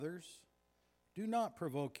Others, do not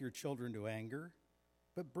provoke your children to anger,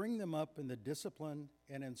 but bring them up in the discipline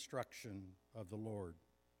and instruction of the Lord.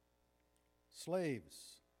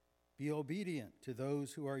 Slaves, be obedient to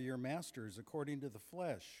those who are your masters according to the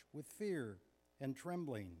flesh, with fear and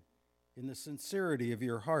trembling, in the sincerity of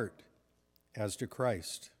your heart, as to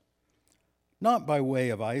Christ. Not by way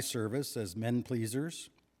of eye service as men pleasers,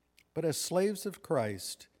 but as slaves of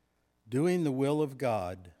Christ, doing the will of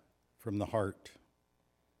God from the heart.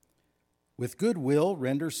 With good will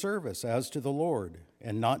render service as to the Lord,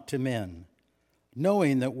 and not to men,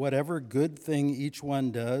 knowing that whatever good thing each one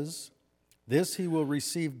does, this he will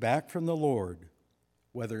receive back from the Lord,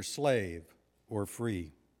 whether slave or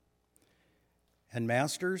free. And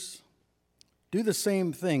masters, do the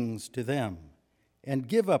same things to them, and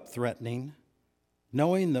give up threatening,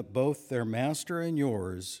 knowing that both their master and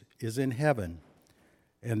yours is in heaven,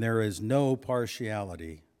 and there is no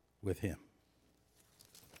partiality with him.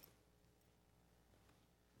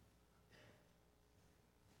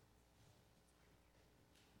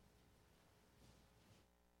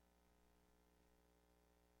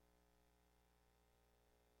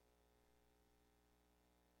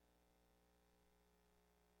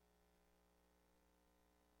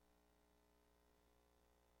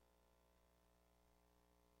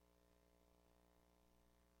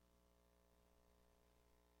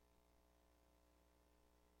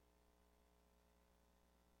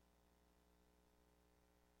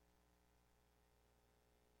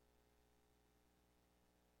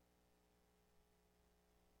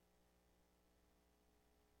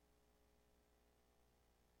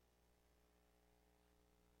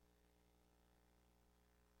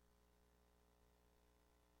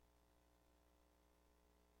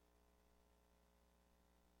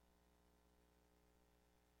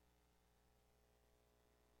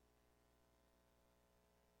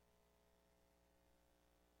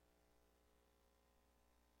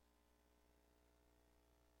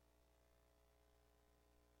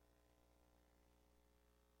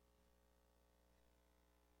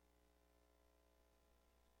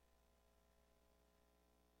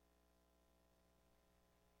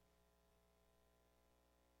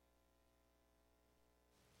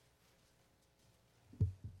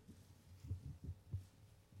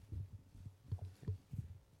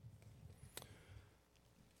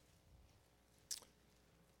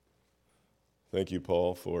 Thank you,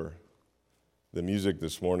 Paul, for the music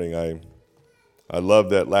this morning. I love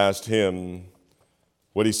that last hymn.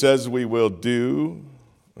 What he says we will do,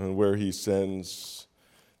 and where he sends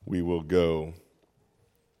we will go.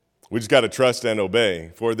 We just got to trust and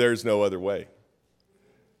obey, for there's no other way.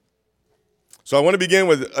 So I want to begin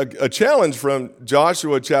with a challenge from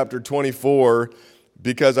Joshua chapter 24,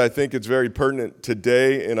 because I think it's very pertinent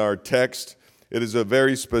today in our text. It is a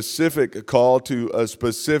very specific call to a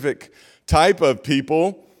specific type of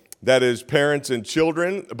people, that is parents and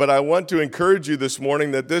children. But I want to encourage you this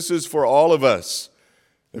morning that this is for all of us.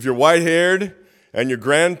 If you're white-haired and your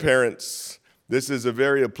grandparents, this is a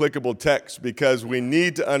very applicable text, because we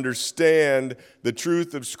need to understand the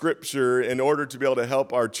truth of Scripture in order to be able to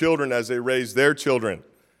help our children as they raise their children.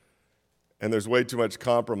 And there's way too much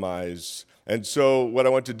compromise. And so what I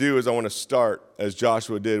want to do is I want to start, as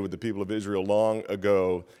Joshua did with the people of Israel long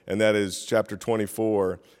ago, and that is chapter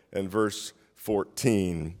 24 and verse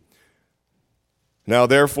 14. Now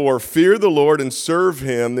therefore, fear the Lord and serve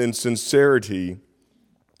him in sincerity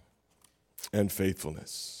and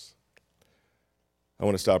faithfulness. I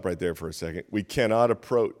want to stop right there for a second. We cannot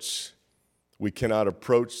approach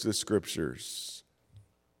the Scriptures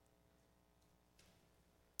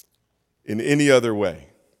in any other way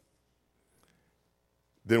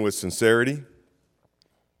than with sincerity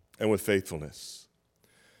and with faithfulness.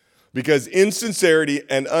 Because insincerity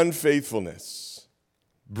and unfaithfulness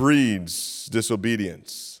breeds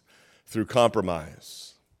disobedience through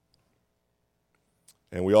compromise.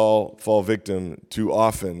 And we all fall victim too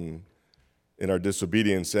often in our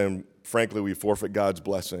disobedience, and frankly, we forfeit God's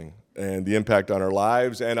blessing, and the impact on our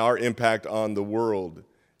lives and our impact on the world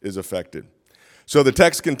is affected. So the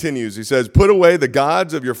text continues. He says, "Put away the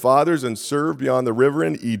gods of your fathers and serve beyond the river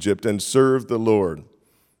in Egypt, and serve the Lord.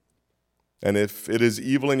 And if it is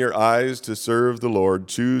evil in your eyes to serve the Lord,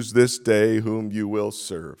 choose this day whom you will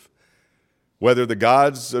serve. Whether the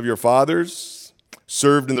gods of your fathers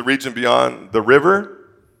served in the region beyond the river,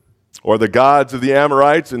 or the gods of the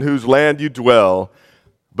Amorites in whose land you dwell.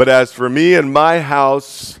 But as for me and my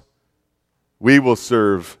house, we will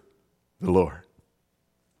serve the Lord."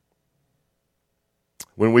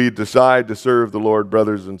 When we decide to serve the Lord,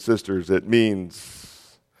 brothers and sisters, it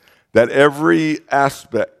means that every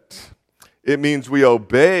aspect, It means we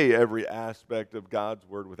obey every aspect of God's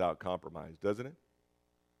word without compromise, doesn't it?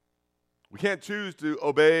 We can't choose to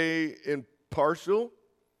obey in partial.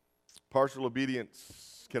 Partial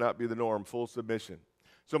obedience cannot be the norm, full submission.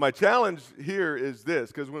 So my challenge here is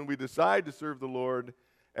this, because when we decide to serve the Lord,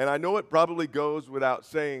 and I know it probably goes without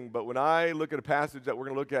saying, but when I look at a passage that we're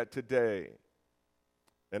going to look at today,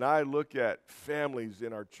 and I look at families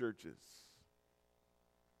in our churches,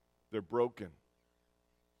 they're broken.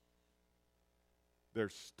 They're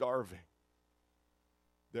starving.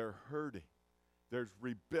 They're hurting. There's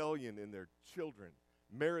rebellion in their children.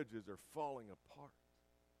 Marriages are falling apart.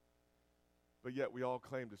 But yet we all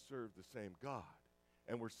claim to serve the same God,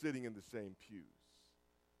 and we're sitting in the same pews.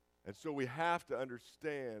 And so we have to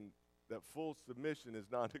understand that full submission is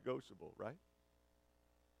non-negotiable, right?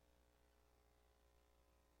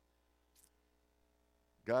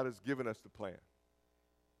 God has given us the plan.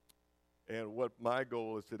 And what my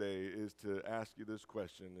goal is today is to ask you this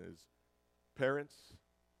question is, parents,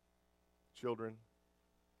 children,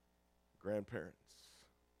 grandparents,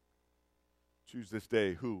 choose this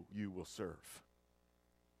day who you will serve.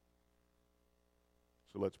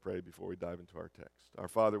 So let's pray before we dive into our text. Our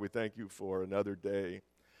Father, we thank you for another day.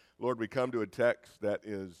 Lord, we come to a text that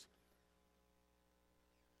is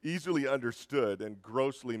easily understood and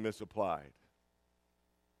grossly misapplied.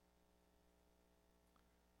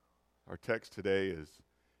 Our text today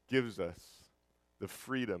gives us the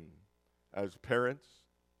freedom as parents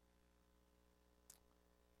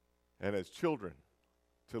and as children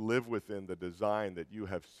to live within the design that you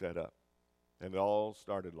have set up. And it all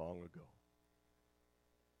started long ago.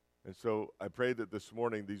 And so I pray that this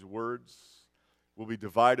morning these words will be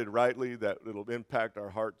divided rightly, that it'll impact our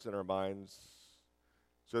hearts and our minds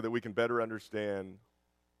so that we can better understand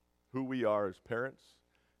who we are as parents,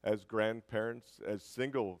 as grandparents, as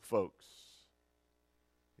single folks,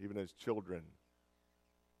 even as children,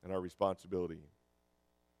 and our responsibility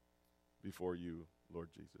before you, Lord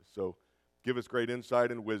Jesus. So give us great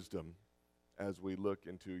insight and wisdom as we look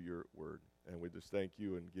into your word. And we just thank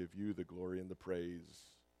you and give you the glory and the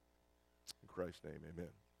praise. In Christ's name, amen.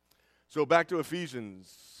 So back to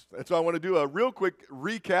Ephesians. And so I want to do a real quick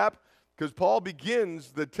recap because Paul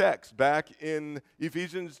begins the text back in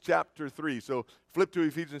Ephesians chapter 3. So flip to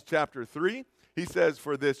Ephesians chapter 3. He says,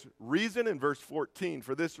 for this reason, in verse 14,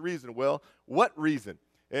 for this reason. Well, what reason?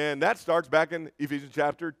 And that starts back in Ephesians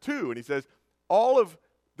chapter 2. And he says, all of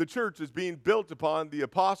the church is being built upon the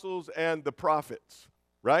apostles and the prophets,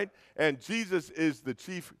 right? And Jesus is the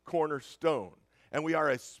chief cornerstone. And we are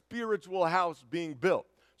a spiritual house being built.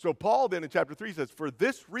 So Paul then in chapter 3 says, for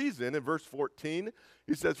this reason, in verse 14,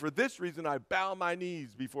 he says, for this reason I bow my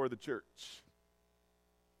knees before the church.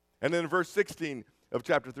 And then in verse 16 of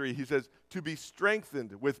chapter 3, he says, to be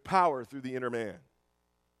strengthened with power through the inner man.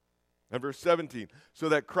 And verse 17, so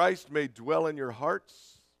that Christ may dwell in your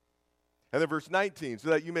hearts. And then verse 19, so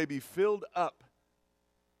that you may be filled up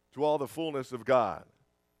to all the fullness of God.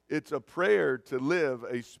 It's a prayer to live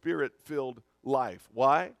a spirit-filled life.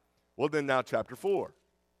 Why? Well, then now chapter 4.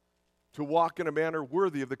 To walk in a manner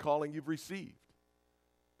worthy of the calling you've received.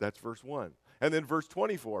 That's verse 1. And then verse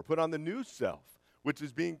 24, put on the new self, which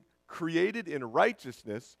is being created in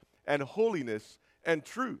righteousness and holiness and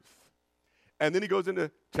truth. And then he goes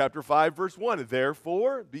into chapter 5, verse 1.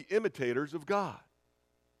 Therefore, be imitators of God.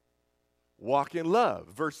 Walk in love.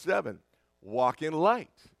 Verse 7, walk in light.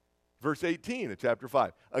 Verse 18 of chapter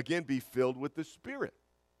 5, again, be filled with the Spirit.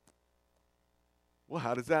 Well,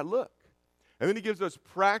 how does that look? And then he gives us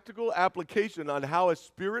practical application on how a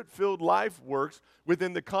spirit-filled life works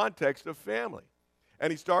within the context of family.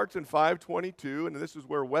 And he starts in 5:22, and this is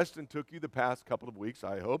where Weston took you the past couple of weeks,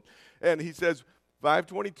 I hope. And he says,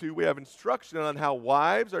 5:22, we have instruction on how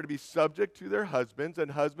wives are to be subject to their husbands,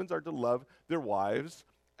 and husbands are to love their wives,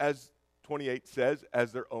 as 28 says,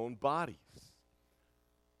 as their own bodies.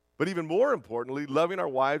 But even more importantly, loving our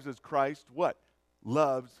wives as Christ, what?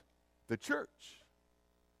 Loves the church.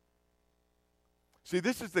 See,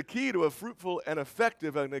 this is the key to a fruitful and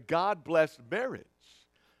effective and a God-blessed marriage.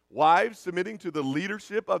 Wives submitting to the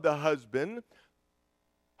leadership of the husband,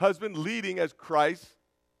 husband leading as Christ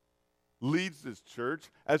leads his church,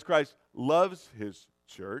 as Christ loves his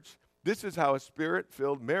church. This is how a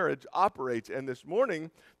spirit-filled marriage operates. And this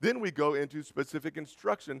morning, then we go into specific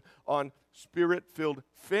instruction on spirit-filled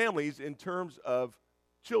families in terms of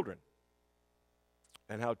children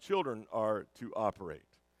and how children are to operate.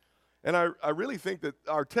 And I really think that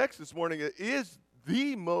our text this morning is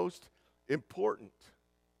the most important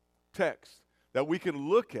text that we can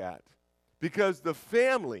look at because the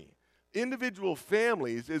family, individual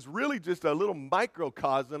families, is really just a little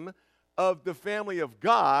microcosm of the family of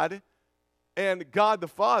God and God the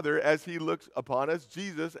Father as he looks upon us,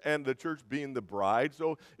 Jesus and the church being the bride.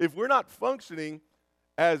 So if we're not functioning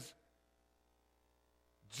as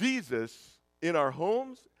Jesus in our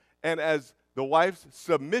homes and as the wife's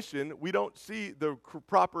submission, we don't see the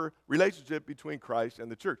proper relationship between Christ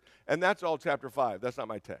and the church. And that's all chapter 5. That's not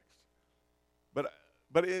my text.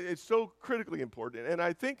 But it's so critically important. And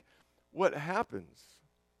I think what happens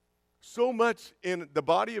so much in the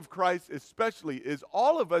body of Christ especially is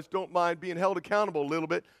all of us don't mind being held accountable a little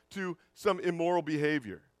bit to some immoral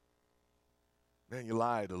behavior. Man, you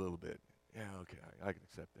lied a little bit. Yeah, okay, I can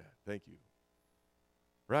accept that. Thank you.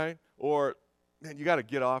 Right? Or, man, you got to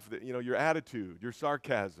get off your attitude, your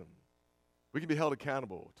sarcasm. We can be held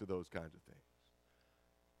accountable to those kinds of things.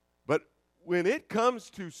 But when it comes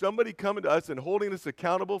to somebody coming to us and holding us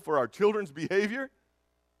accountable for our children's behavior,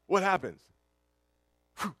 what happens?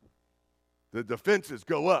 Whew. The defenses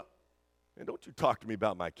go up. And don't you talk to me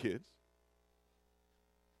about my kids.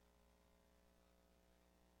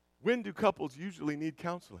 When do couples usually need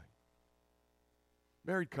counseling?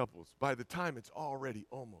 Married couples, by the time it's already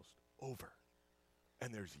almost over.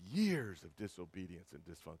 And there's years of disobedience and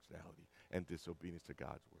dysfunctionality and disobedience to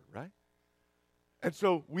God's word, right? And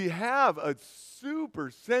so we have a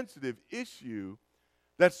super sensitive issue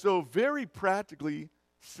that's so very practically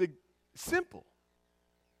simple.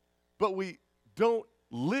 But we don't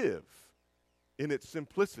live in its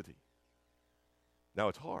simplicity. Now,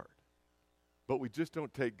 it's hard. But we just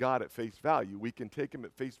don't take God at face value. We can take him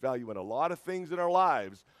at face value in a lot of things in our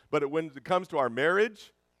lives, but when it comes to our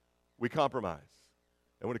marriage, we compromise.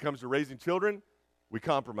 And when it comes to raising children, we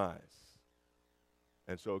compromise.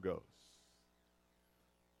 And so it goes.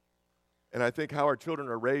 And I think how our children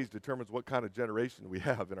are raised determines what kind of generation we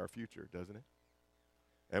have in our future, doesn't it?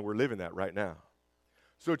 And we're living that right now.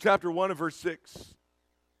 So chapter 1 of verse 6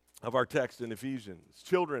 of our text in Ephesians,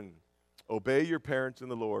 children, obey your parents in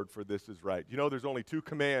the Lord, for this is right. You know, there's only 2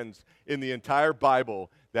 commands in the entire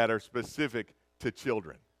Bible that are specific to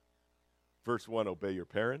children. Verse 1, obey your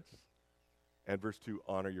parents. And verse 2,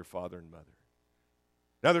 honor your father and mother.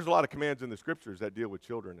 Now, there's a lot of commands in the scriptures that deal with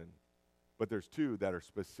children, but there's 2 that are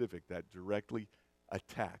specific that directly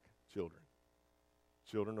attack children.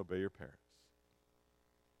 Children, obey your parents.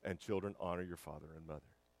 And children, honor your father and mother.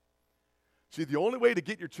 See, the only way to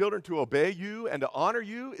get your children to obey you and to honor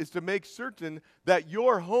you is to make certain that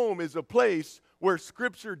your home is a place where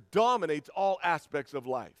Scripture dominates all aspects of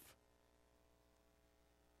life.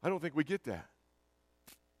 I don't think we get that.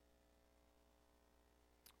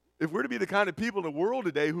 If we're to be the kind of people in the world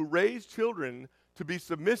today who raise children to be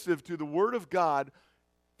submissive to the Word of God,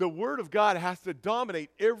 the Word of God has to dominate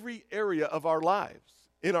every area of our lives,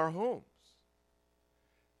 in our homes.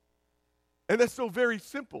 And that's so very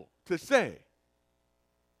simple to say,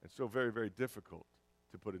 and so very, very difficult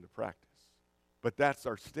to put into practice. But that's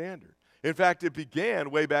our standard. In fact, it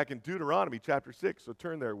began way back in Deuteronomy chapter 6, so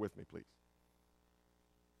turn there with me, please.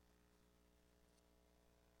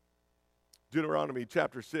 Deuteronomy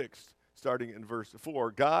chapter 6, starting in verse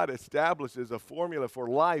 4, God establishes a formula for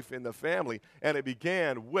life in the family, and it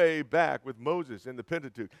began way back with Moses in the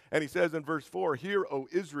Pentateuch. And he says in verse 4, hear, O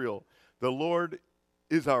Israel, the Lord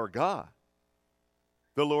is our God.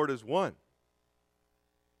 The Lord is one.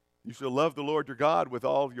 You shall love the Lord your God with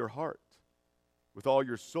all of your heart, with all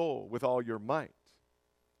your soul, with all your might.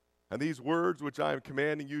 And these words which I am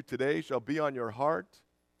commanding you today shall be on your heart.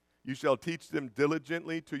 You shall teach them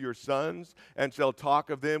diligently to your sons, and shall talk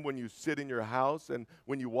of them when you sit in your house, and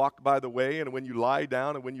when you walk by the way, and when you lie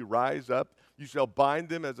down, and when you rise up. You shall bind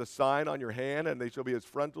them as a sign on your hand, and they shall be as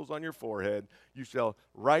frontals on your forehead. You shall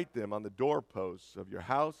write them on the doorposts of your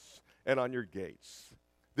house and on your gates.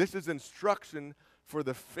 This is instruction for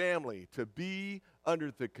the family to be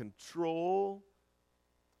under the control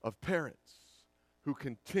of parents who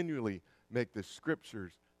continually make the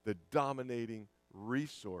Scriptures the dominating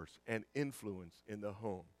resource and influence in the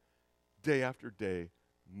home, day after day,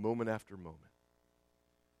 moment after moment.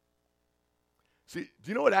 See, do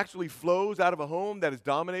you know what actually flows out of a home that is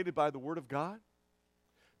dominated by the Word of God?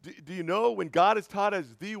 Do you know when God is taught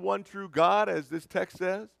as the one true God, as this text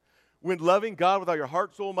says? When loving God with all your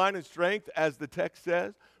heart, soul, mind, and strength, as the text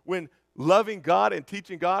says? When loving God and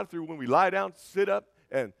teaching God through when we lie down, sit up,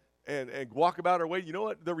 and walk about our way, you know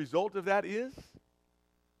what the result of that is?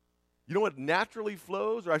 You know what naturally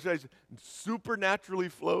flows, or I should say supernaturally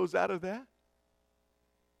flows out of that?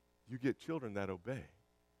 You get children that obey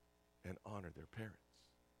and honor their parents.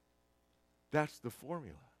 That's the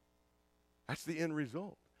formula. That's the end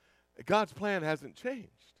result. God's plan hasn't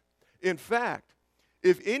changed. In fact,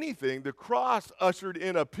 if anything, the cross ushered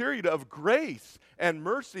in a period of grace and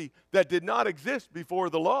mercy that did not exist before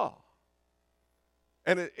the law.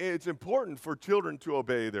 And it's important for children to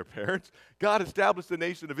obey their parents. God established the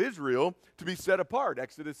nation of Israel to be set apart,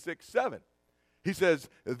 Exodus 6:7. He says,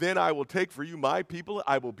 then I will take for you my people,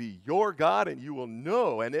 I will be your God, and you will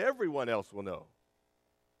know, and everyone else will know,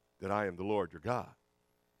 that I am the Lord your God.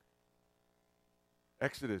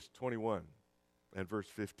 Exodus 21 and verse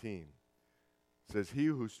 15 says, he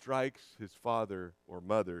who strikes his father or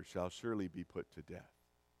mother shall surely be put to death.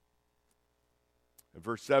 And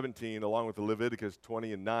verse 17, along with Leviticus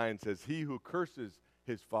 20 and 9, says, he who curses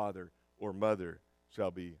his father or mother shall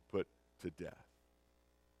be put to death.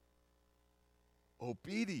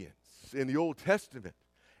 Obedience in the Old Testament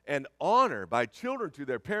and honor by children to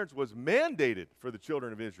their parents was mandated for the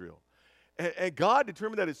children of Israel. And God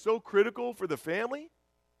determined that it's so critical for the family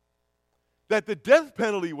that the death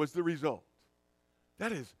penalty was the result.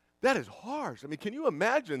 That is harsh. I mean, can you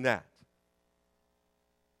imagine that?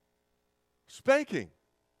 Spanking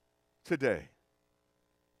today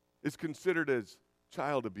is considered as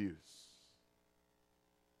child abuse.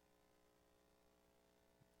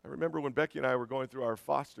 I remember when Becky and I were going through our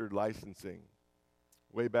foster licensing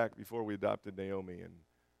way back before we adopted Naomi, and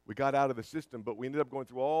we got out of the system, but we ended up going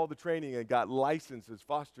through all the training and got licensed as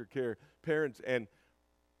foster care parents. And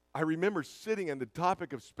I remember sitting and the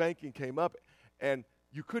topic of spanking came up, and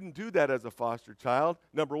you couldn't do that as a foster child,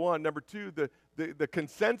 number one. Number two, the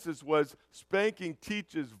consensus was spanking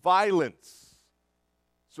teaches violence.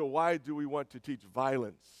 So why do we want to teach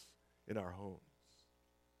violence in our homes?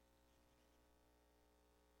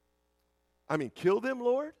 I mean, kill them,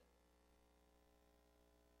 Lord?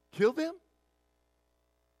 Kill them?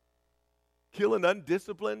 Kill an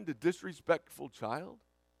undisciplined, disrespectful child?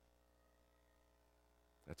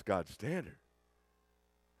 That's God's standard.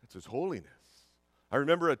 That's His holiness. I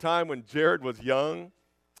remember a time when Jared was young,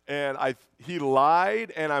 and he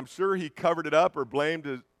lied, and I'm sure he covered it up or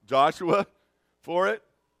blamed Joshua for it.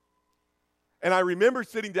 And I remember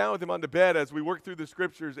sitting down with him on the bed as we worked through the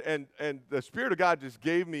scriptures, and the Spirit of God just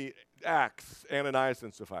gave me Acts, Ananias,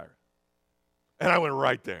 and Sapphira. And I went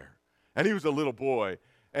right there. And he was a little boy.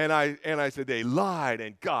 And I said, they lied,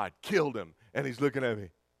 and God killed him. And he's looking at me.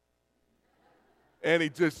 And he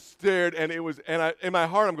just stared, and in my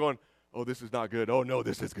heart I'm going, oh, this is not good. Oh, no,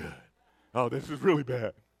 this is good. Oh, this is really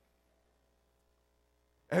bad.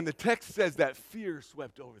 And the text says that fear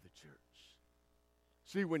swept over the church.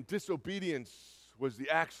 See, when disobedience was the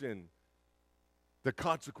action, the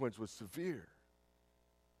consequence was severe.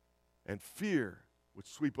 And fear would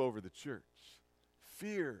sweep over the church.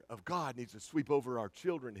 Fear of God needs to sweep over our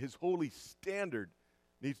children. His holy standard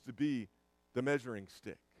needs to be the measuring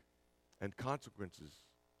stick. And consequences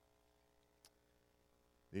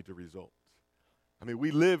need to result. I mean,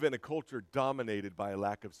 we live in a culture dominated by a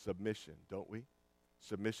lack of submission, don't we?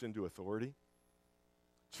 Submission to authority.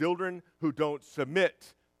 Children who don't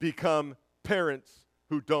submit become parents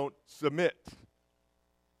who don't submit,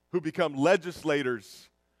 who become legislators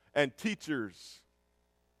and teachers,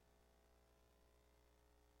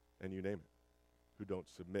 and you name it, who don't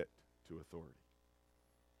submit to authority.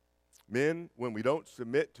 Men, when we don't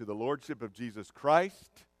submit to the lordship of Jesus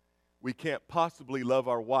Christ, we can't possibly love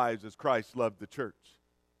our wives as Christ loved the church.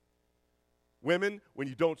 Women, when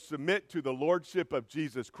you don't submit to the lordship of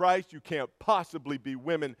Jesus Christ, you can't possibly be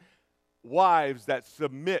wives that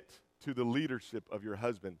submit to the leadership of your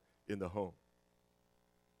husband in the home.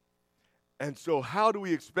 And so how do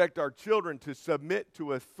we expect our children to submit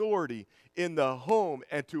to authority in the home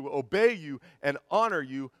and to obey you and honor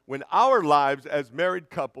you when our lives as married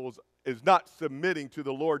couples is not submitting to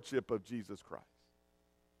the lordship of Jesus Christ?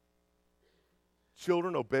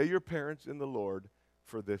 Children, obey your parents in the Lord,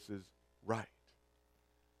 for this is right.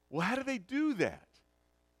 Well, how do they do that?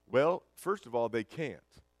 Well, first of all, they can't.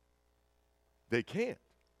 They can't.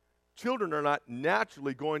 Children are not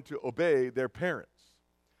naturally going to obey their parents.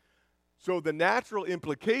 So the natural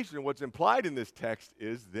implication, what's implied in this text,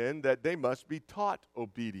 is then that they must be taught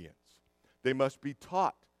obedience. They must be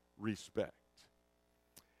taught respect.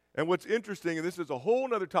 And what's interesting, and this is a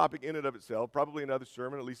whole other topic in and of itself, probably another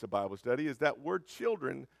sermon, at least a Bible study, is that word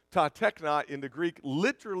children, ta tekna in the Greek,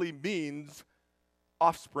 literally means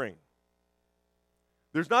offspring.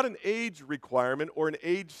 There's not an age requirement or an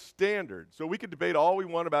age standard. So we could debate all we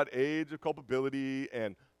want about age of culpability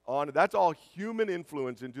and on. That's all human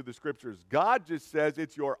influence into the scriptures. God just says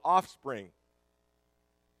it's your offspring.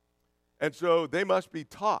 And so they must be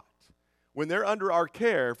taught. When they're under our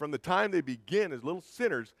care, from the time they begin as little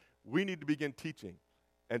sinners, we need to begin teaching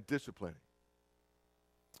and disciplining.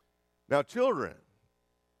 Now, children,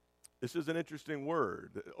 this is an interesting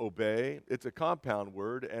word, obey. It's a compound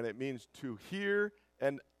word, and it means to hear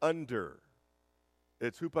and under.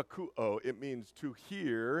 It's hupakuo. It means to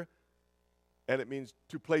hear, and it means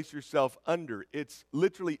to place yourself under. It's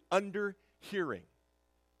literally under hearing.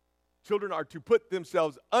 Children are to put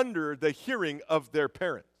themselves under the hearing of their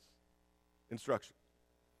parents' instruction.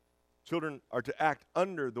 Children are to act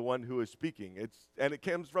under the one who is speaking. And it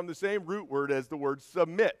comes from the same root word as the word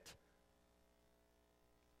submit.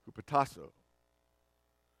 Hupatasso.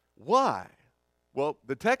 Why? Well,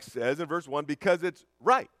 the text says in verse 1, because it's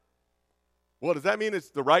right. Well, does that mean it's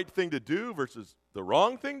the right thing to do versus the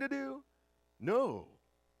wrong thing to do? No.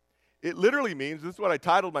 It literally means, this is what I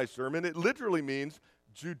titled my sermon, it literally means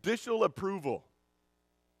judicial approval.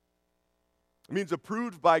 It means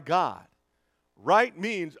approved by God. Right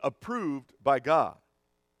means approved by God.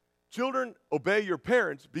 Children, obey your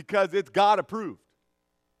parents because it's God approved.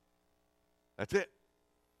 That's it.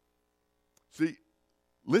 See,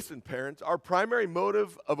 listen, parents, our primary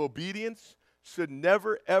motive of obedience should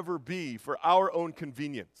never, ever be for our own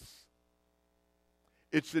convenience.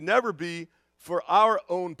 It should never be for our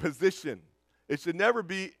own position. It should never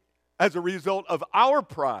be as a result of our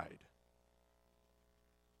pride.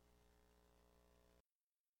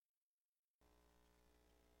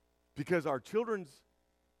 Because our children's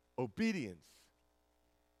obedience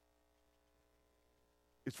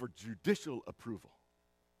is for judicial approval.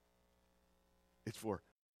 It's for,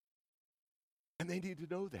 and they need to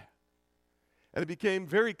know that. And it became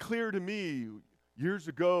very clear to me years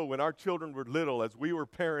ago when our children were little, as we were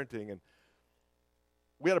parenting, and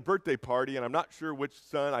we had a birthday party, and I'm not sure which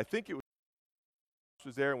son, I think it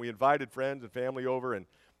was there, and we invited friends and family over,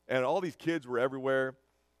 and all these kids were everywhere.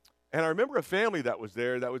 And I remember a family that was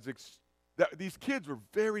there that these kids were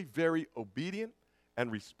very, very obedient and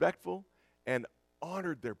respectful and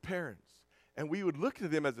honored their parents. And we would look to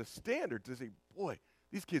them as a standard to say, boy,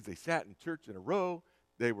 these kids, they sat in church in a row.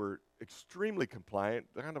 They were extremely compliant,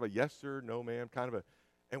 kind of a yes, sir, no, ma'am,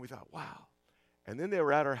 and we thought, wow. And then they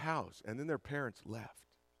were at our house, and then their parents left.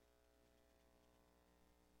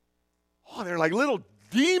 Oh, they're like little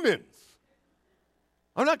demons.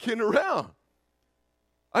 I'm not kidding around.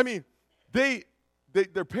 I mean,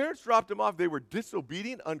 their parents dropped them off. They were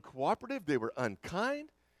disobedient, uncooperative. They were unkind.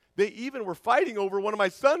 They even were fighting over one of my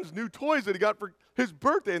son's new toys that he got for his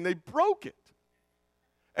birthday, and they broke it.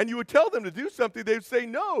 And you would tell them to do something, they'd say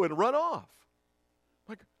no and run off.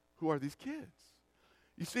 Like, who are these kids?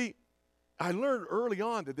 You see, I learned early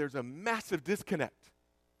on that there's a massive disconnect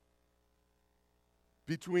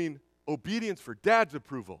between obedience for dad's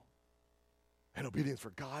approval and obedience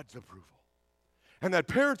for God's approval. And that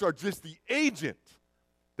parents are just the agent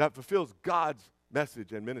that fulfills God's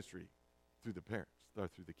message and ministry through the parents, or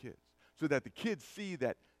through the kids. So that the kids see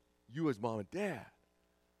that you as mom and dad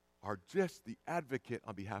are just the advocate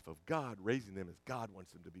on behalf of God, raising them as God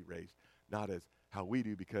wants them to be raised, not as how we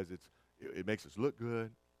do because it makes us look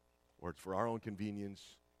good, or it's for our own convenience,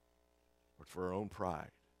 or it's for our own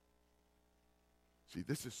pride. See,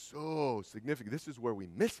 this is so significant. This is where we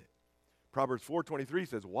miss it. Proverbs 4:23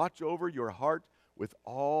 says, watch over your heart with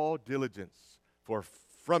all diligence, for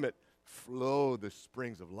from it flow the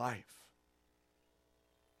springs of life.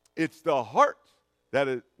 It's the heart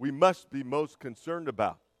that we must be most concerned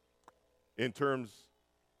about in terms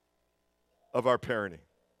of our parenting.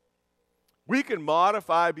 We can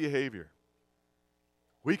modify behavior.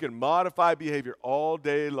 We can modify behavior all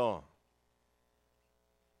day long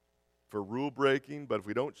for rule breaking, but if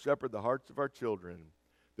we don't shepherd the hearts of our children,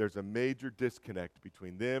 there's a major disconnect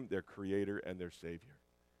between them, their Creator, and their Savior,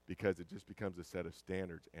 because it just becomes a set of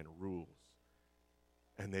standards and rules.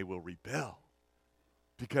 And they will rebel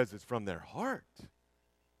because it's from their heart.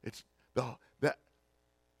 It's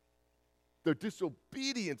their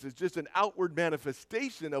disobedience is just an outward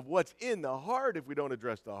manifestation of what's in the heart. If we don't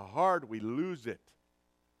address the heart, we lose it.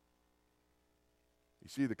 You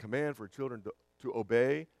see, the command for children to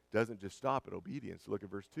obey doesn't just stop at obedience. Look at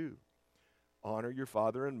verse 2. Honor your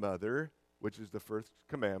father and mother, which is the first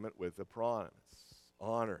commandment with a promise.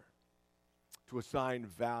 Honor. To assign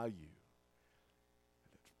value.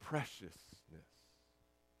 Preciousness.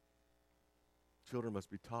 Children must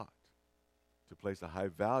be taught to place a high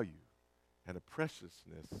value and a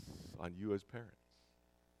preciousness on you as parents.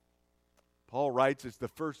 Paul writes it's the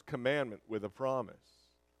first commandment with a promise.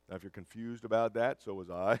 Now, if you're confused about that, so was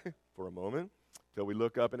I for a moment, till we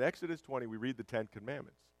look up in Exodus 20, we read the 10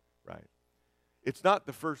 commandments, right? It's not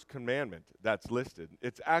the first commandment that's listed.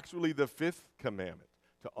 It's actually the 5th commandment,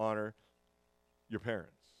 to honor your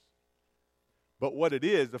parents. But what it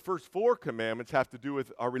is, the first 4 commandments have to do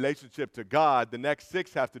with our relationship to God. The next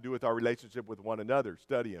 6 have to do with our relationship with one another.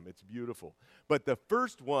 Study them. It's beautiful. But the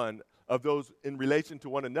first one of those in relation to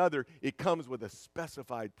one another, it comes with a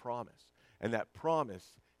specified promise. And that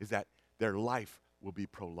promise is that their life will be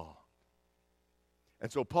prolonged.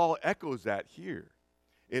 And so Paul echoes that here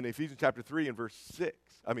in Ephesians chapter 3 and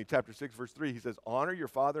chapter 6, verse 3. He says, honor your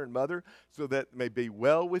father and mother so that it may be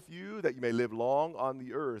well with you, that you may live long on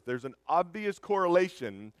the earth. There's an obvious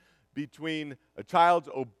correlation between a child's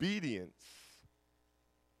obedience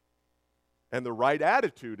and the right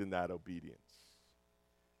attitude in that obedience.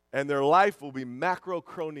 And their life will be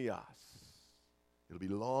macrochronios. It'll be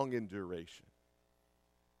long in duration.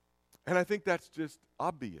 And I think that's just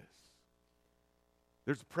obvious.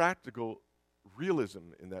 There's practical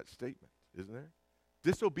realism in that statement, isn't there?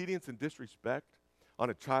 Disobedience and disrespect on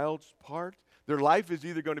a child's part, their life is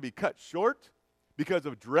either going to be cut short because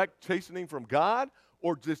of direct chastening from God,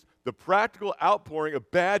 or just the practical outpouring of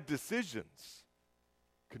bad decisions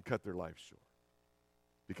can cut their life short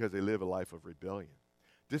because they live a life of rebellion.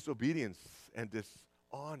 Disobedience and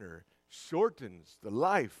dishonor shortens the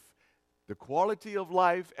life, the quality of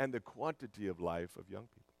life, and the quantity of life of young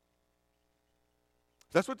people.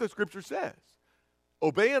 That's what the scripture says.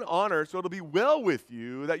 Obey and honor so it'll be well with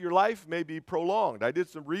you, that your life may be prolonged. I did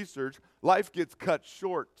some research. Life gets cut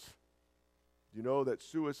short. You know that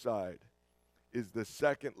suicide is the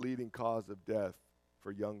second leading cause of death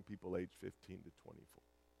for young people aged 15 to 24.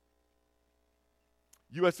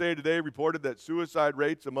 USA Today reported that suicide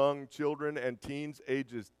rates among children and teens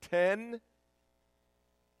ages 10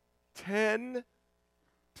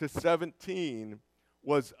 to 17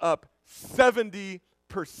 was up 70%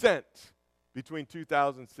 between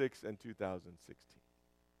 2006 and 2016.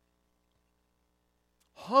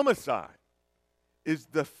 Homicide is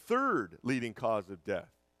the third leading cause of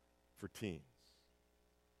death for teens.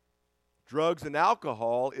 Drugs and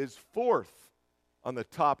alcohol is fourth on the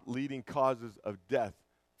top leading causes of death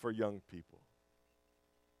for young people.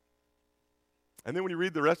 And then when you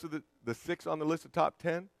read the rest of the six on the list of top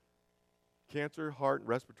 10, cancer, heart and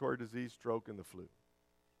respiratory disease, stroke, and the flu.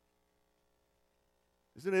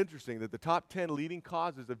 Isn't it interesting that the top 10 leading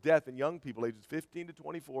causes of death in young people ages 15 to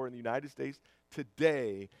 24 in the United States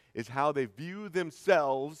today is how they view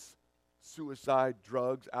themselves, suicide,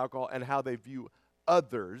 drugs, alcohol, and how they view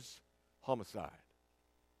others, homicide.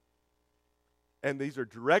 And these are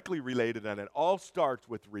directly related, and it all starts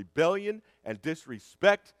with rebellion and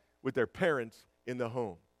disrespect with their parents in the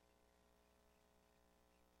home.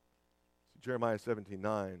 So Jeremiah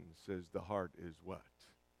 17:9 says, the heart is what?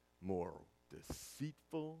 More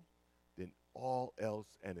deceitful than all else,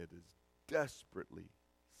 and it is desperately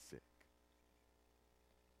sick.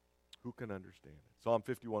 Who can understand it? Psalm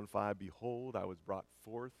 51:5, behold, I was brought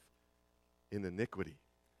forth in iniquity,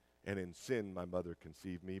 and in sin my mother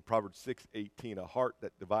conceived me. Proverbs 6:18, a heart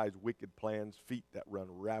that devises wicked plans, feet that run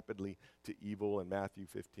rapidly to evil. And Matthew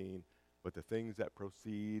 15, but the things that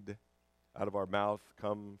proceed out of our mouth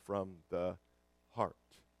come from the heart.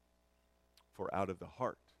 For out of the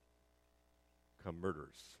heart come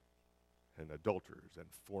murderers and adulterers and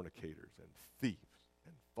fornicators and thieves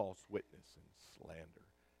and false witness and slander.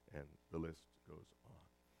 And the list goes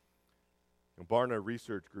on. A Barna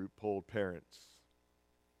Research Group polled parents.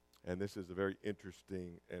 And this is a very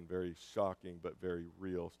interesting and very shocking but very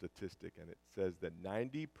real statistic. And it says that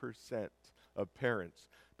 90% of parents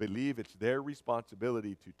believe it's their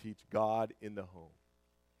responsibility to teach God in the home.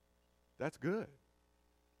 That's good.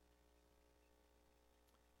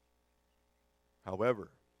 However,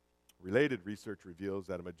 related research reveals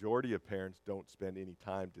that a majority of parents don't spend any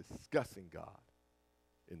time discussing God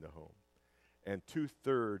in the home. And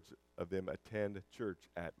 2/3 of them attend church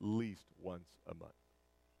at least once a month.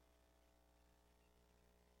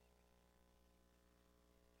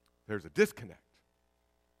 There's a disconnect.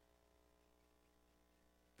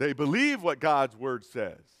 They believe what God's word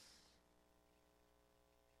says,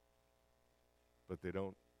 but they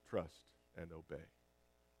don't trust and obey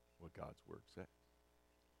what God's word says.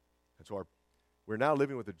 And so we're now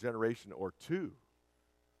living with a generation or two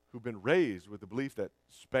who've been raised with the belief that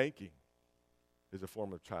spanking is a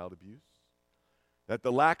form of child abuse, that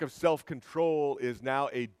the lack of self-control is now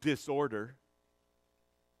a disorder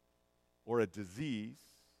or a disease,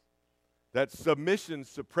 that submission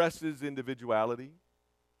suppresses individuality.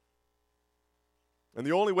 And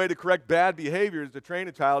the only way to correct bad behaviors to train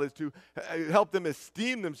a child is to help them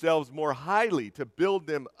esteem themselves more highly, to build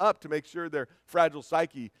them up, to make sure their fragile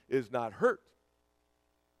psyche is not hurt.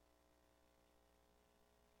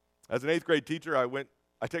 As an 8th grade teacher,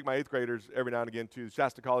 I take my 8th graders every now and again to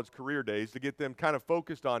Shasta College career days to get them kind of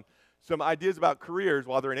focused on some ideas about careers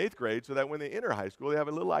while they're in 8th grade, so that when they enter high school, they have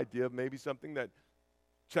a little idea of maybe something that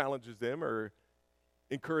challenges them or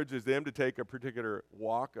encourages them to take a particular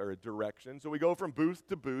walk or a direction. So we go from booth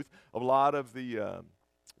to booth. A lot of the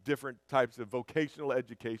different types of vocational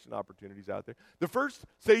education opportunities out there. The first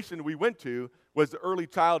station we went to was the early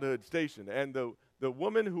childhood station, and the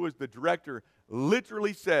woman who was the director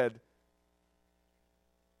literally said,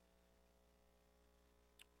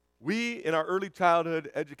 "We in our early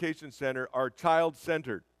childhood education center are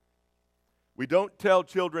child-centered. We don't tell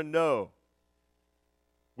children no.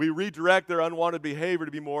 We redirect their unwanted behavior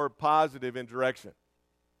to be more positive in direction."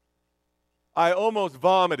 I almost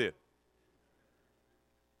vomited.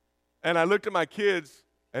 And I looked at my kids,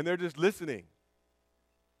 and they're just listening.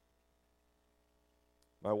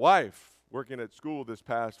 My wife, working at school this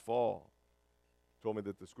past fall, told me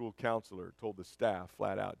that the school counselor told the staff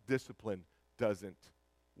flat out, discipline doesn't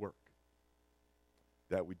work.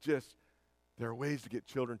 That there are ways to get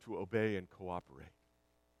children to obey and cooperate.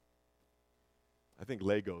 I think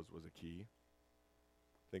Legos was a key.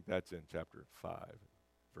 I think that's in chapter 5,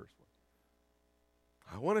 verse 1.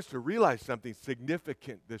 I want us to realize something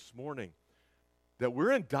significant this morning, that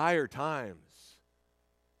we're in dire times.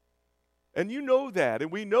 And you know that,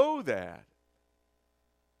 and we know that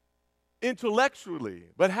intellectually.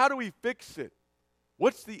 But how do we fix it?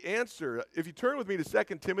 What's the answer? If you turn with me to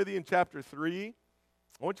 2 Timothy in chapter 3,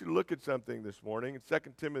 I want you to look at something this morning. In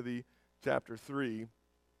 2 Timothy chapter 3.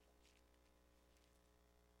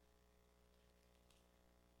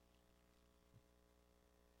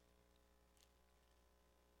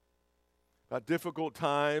 About difficult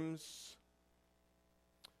times.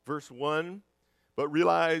 Verse 1, but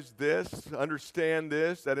realize this, understand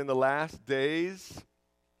this, that in the last days,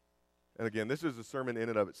 and again, this is a sermon in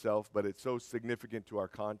and of itself, but it's so significant to our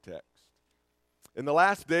context. In the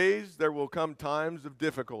last days, there will come times of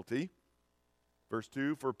difficulty. Verse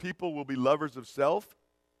 2, for people will be lovers of self,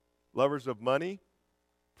 lovers of money,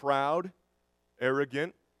 proud,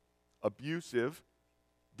 arrogant, abusive,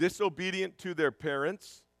 disobedient to their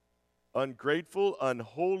parents, ungrateful,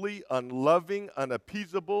 unholy, unloving,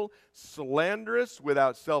 unappeasable, slanderous,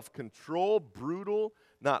 without self-control, brutal,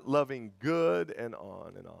 not loving good, and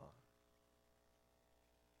on and on.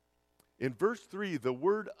 In verse 3, the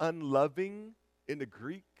word unloving in the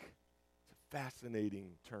Greek, it's a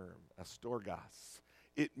fascinating term, astorgos.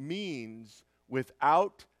 It means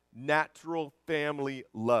without natural family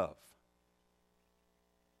love.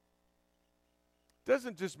 It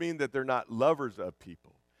doesn't just mean that they're not lovers of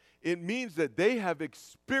people. It means that they have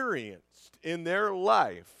experienced in their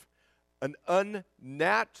life an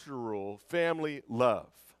unnatural family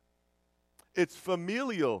love. It's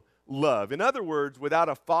familial love. In other words, without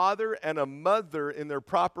a father and a mother in their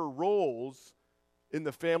proper roles in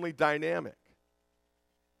the family dynamic.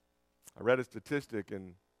 I read a statistic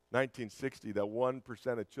in 1960 that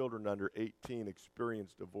 1% of children under 18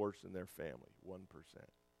 experienced divorce in their family. 1%.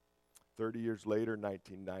 30 years later,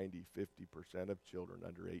 1990, 50% of children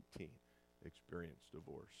under 18 experienced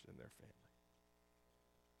divorce in their family.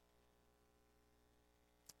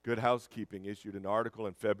 Good Housekeeping issued an article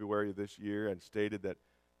in February of this year and stated that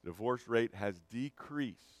the divorce rate has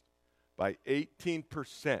decreased by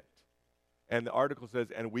 18%. And the article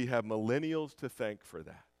says, and we have millennials to thank for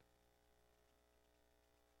that.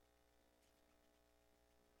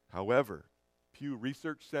 However, Pew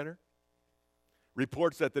Research Center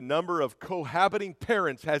reports that the number of cohabiting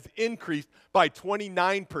parents has increased by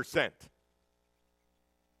 29%.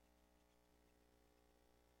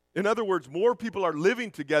 In other words, more people are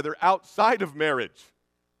living together outside of marriage,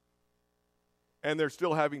 and they're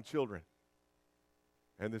still having children.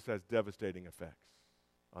 And this has devastating effects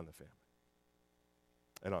on the family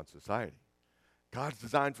and on society. God's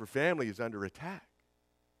design for family is under attack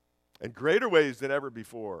in greater ways than ever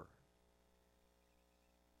before.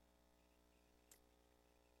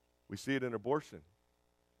 We see it in abortion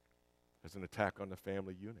as an attack on the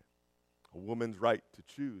family unit. A woman's right to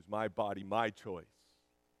choose, my body, my choice.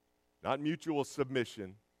 Not mutual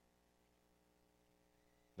submission,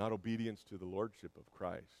 not obedience to the lordship of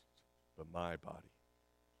Christ, but my body,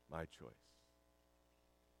 my choice.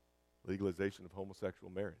 Legalization of homosexual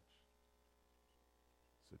marriage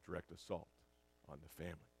is a direct assault on the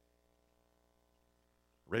family.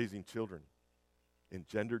 Raising children in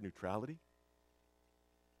gender neutrality,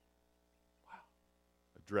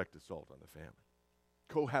 direct assault on the family.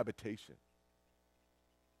 Cohabitation,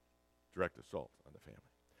 direct assault on the family.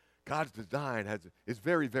 God's design is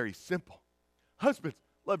very, very simple. Husbands,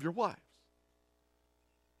 love your wives.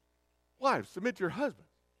 Wives, submit to your husbands.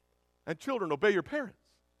 And children, obey your parents.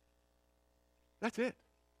 That's it.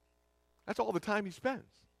 That's all the time he spends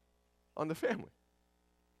on the family.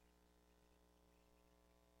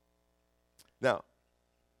 Now,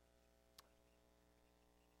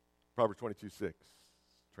 Proverbs 22:6.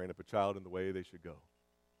 Train up a child in the way they should go.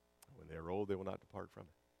 When they are old, they will not depart from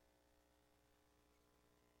it.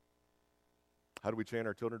 How do we train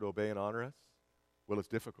our children to obey and honor us? Well, it's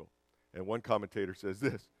difficult. And one commentator says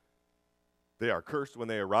this: they are cursed when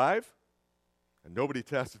they arrive, and nobody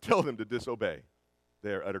has to tell them to disobey.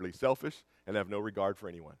 They are utterly selfish and have no regard for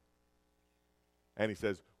anyone. And he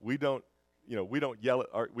says, we don't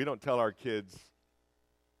tell our kids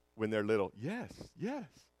when they're little, yes, yes,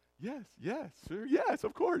 yes, yes, sir, yes,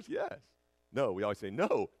 of course, yes. No, we always say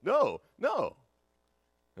no, no, no.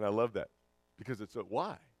 And I love that because it's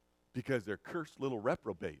why? Because they're cursed little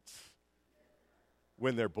reprobates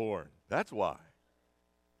when they're born. That's why.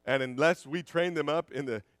 And unless we train them up in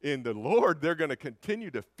the Lord, they're going to continue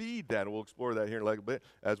to feed that. And we'll explore that here in a little bit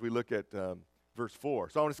as we look at verse 4.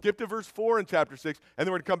 So I want to skip to verse 4 in chapter 6, and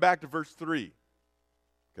then we're going to come back to verse 3.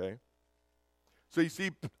 Okay? So you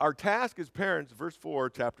see, our task as parents, verse 4,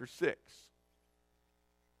 chapter 6,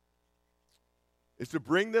 is to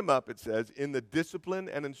bring them up, it says, in the discipline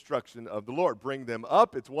and instruction of the Lord. Bring them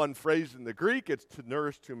up. It's one phrase in the Greek. It's to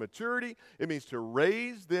nourish to maturity. It means to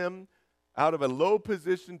raise them out of a low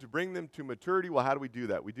position to bring them to maturity. Well, how do we do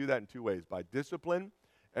that? We do that in two ways, by discipline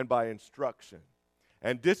and by instruction.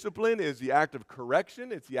 And discipline is the act of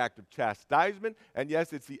correction. It's the act of chastisement. And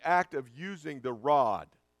yes, it's the act of using the rod.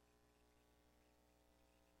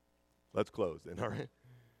 Let's close then, all right?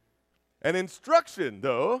 And instruction,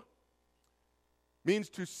 though, means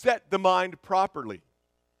to set the mind properly.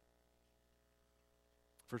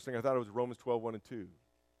 First thing I thought it was Romans 12, 1 and 2,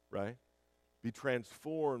 right? Be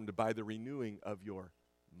transformed by the renewing of your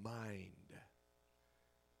mind.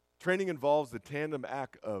 Training involves the tandem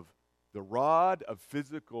act of the rod of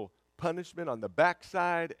physical punishment on the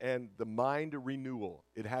backside and the mind renewal.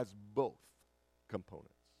 It has both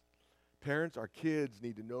components. Parents, our kids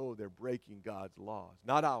need to know they're breaking God's laws,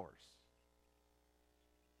 not ours.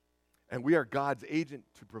 And we are God's agent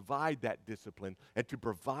to provide that discipline and to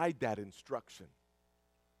provide that instruction.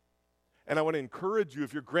 And I want to encourage you,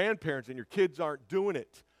 if you're grandparents and your kids aren't doing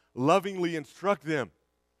it, lovingly instruct them,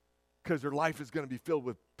 because their life is going to be filled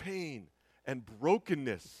with pain and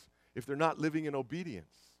brokenness if they're not living in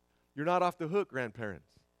obedience. You're not off the hook,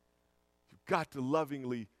 grandparents. You've got to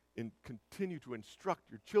lovingly continue to instruct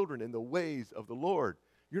your children in the ways of the Lord.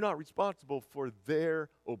 You're not responsible for their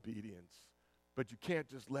obedience, but you can't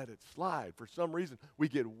just let it slide. For some reason, we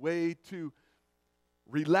get way too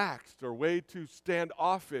relaxed or way too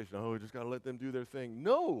standoffish. Oh, we just got to let them do their thing.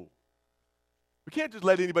 No. We can't just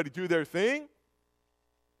let anybody do their thing.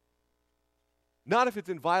 Not if it's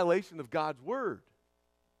in violation of God's word.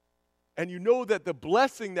 And you know that the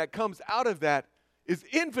blessing that comes out of that is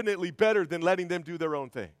infinitely better than letting them do their own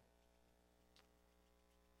thing.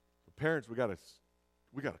 So parents, we got a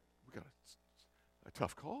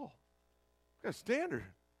tough call. We got a standard.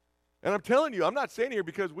 And I'm telling you, I'm not saying here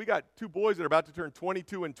because we got two boys that are about to turn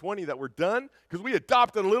 22 and 20 that we're done, because we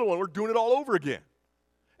adopted a little one. We're doing it all over again.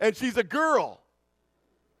 And she's a girl.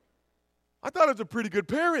 I thought I was a pretty good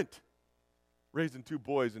parent, raising two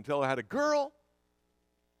boys until I had a girl.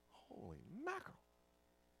 Holy mackerel.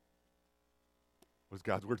 What does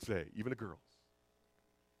God's word say? Even a girl.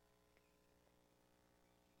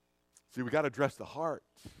 See, we got to address the heart.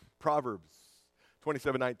 Proverbs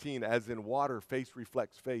 27:19, as in water, face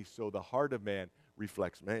reflects face, so the heart of man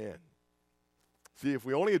reflects man. See, if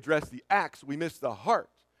we only address the acts, we miss the heart.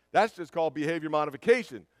 That's just called behavior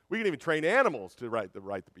modification. We can even train animals to write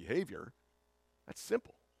the behavior. That's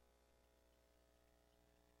simple.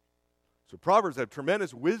 So Proverbs have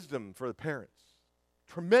tremendous wisdom for the parents.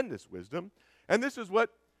 Tremendous wisdom. And this is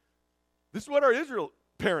what our Israel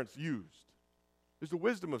parents used. There's the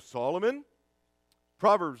wisdom of Solomon.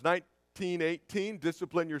 Proverbs 19:18,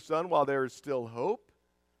 discipline your son while there is still hope,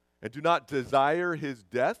 and do not desire his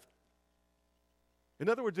death. In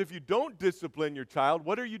other words, if you don't discipline your child,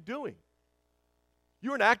 what are you doing?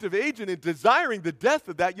 You're an active agent in desiring the death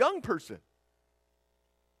of that young person.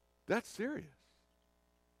 That's serious.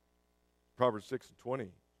 Proverbs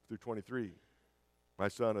 6:20 through 23. My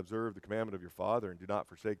son, observe the commandment of your father and do not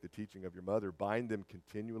forsake the teaching of your mother. Bind them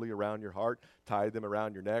continually around your heart. Tie them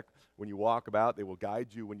around your neck. When you walk about, they will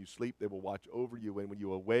guide you. When you sleep, they will watch over you. And when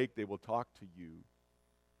you awake, they will talk to you.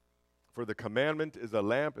 For the commandment is a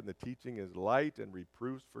lamp and the teaching is light, and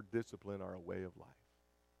reproofs for discipline are a way of life.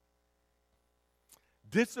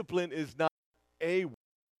 Discipline is not a way.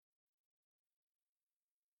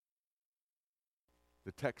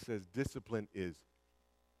 The text says discipline is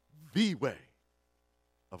the way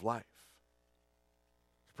of life.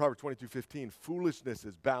 Proverbs 22:15, foolishness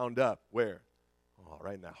is bound up where? Oh,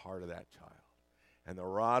 right in the heart of that child. And the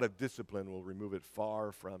rod of discipline will remove it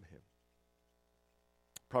far from him.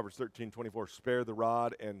 Proverbs 13:24, spare the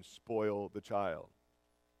rod and spoil the child.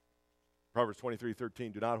 Proverbs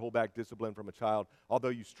 23:13, do not hold back discipline from a child. Although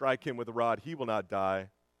you strike him with a rod, he will not die.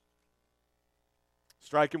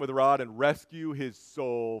 Strike him with a rod and rescue his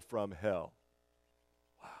soul from hell.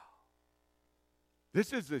 Wow.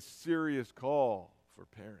 This is a serious call for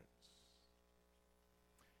parents.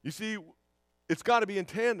 You see, it's got to be in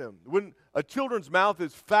tandem. When a children's mouth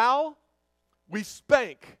is foul, we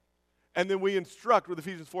spank, and then we instruct with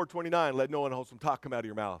Ephesians 4:29, let no unwholesome talk come out of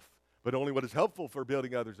your mouth, but only what is helpful for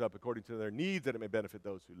building others up according to their needs, that it may benefit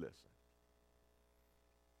those who listen.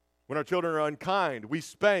 When our children are unkind, we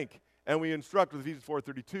spank and we instruct with Ephesians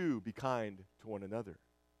 4:32, be kind to one another.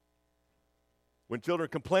 When children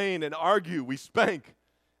complain and argue, we spank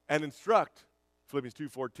and instruct. Philippians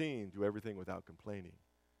 2:14, do everything without complaining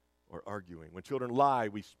or arguing. When children lie,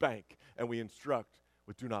 we spank and we instruct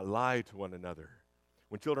with do not lie to one another.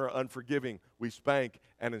 When children are unforgiving, we spank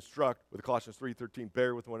and instruct with Colossians 3:13,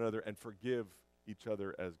 bear with one another and forgive each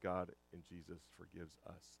other as God in Jesus forgives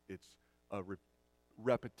us. It's a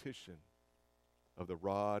repetition of the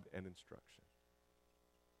rod and instruction.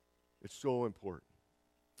 It's so important.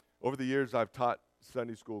 Over the years, I've taught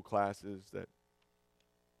Sunday school classes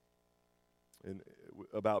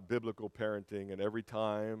about biblical parenting, and every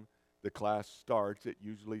time the class starts, it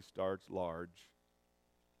usually starts large,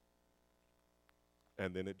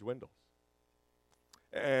 and then it dwindles.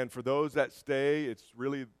 And for those that stay, it's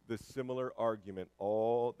really the similar argument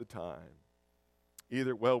all the time.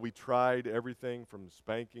 Either, well, we tried everything from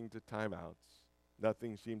spanking to timeouts.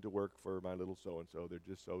 Nothing seemed to work for my little so-and-so. They're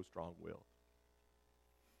just so strong-willed.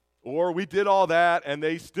 Or we did all that, and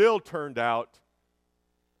they still turned out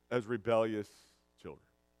as rebellious children.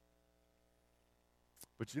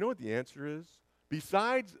 But you know what the answer is?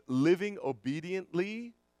 Besides living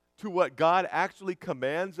obediently to what God actually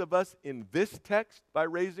commands of us in this text by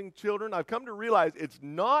raising children, I've come to realize it's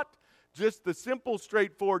not just the simple,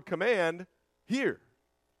 straightforward command here.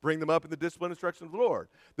 Bring them up in the discipline instruction of the Lord.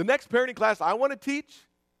 The next parenting class I want to teach,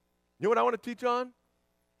 you know what I want to teach on?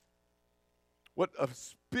 What a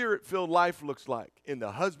spirit-filled life looks like in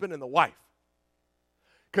the husband and the wife.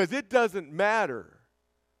 Because it doesn't matter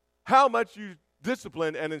how much you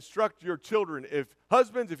discipline and instruct your children. If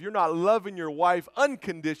husbands, if you're not loving your wife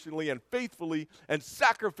unconditionally and faithfully and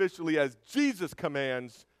sacrificially as Jesus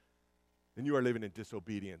commands, then you are living in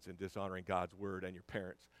disobedience and dishonoring God's word, and your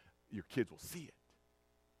parents, your kids will see it.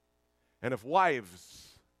 And if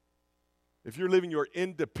wives, if you're living your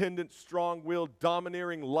independent, strong-willed,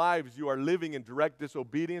 domineering lives, you are living in direct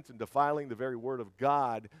disobedience and defiling the very word of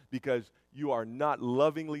God because you are not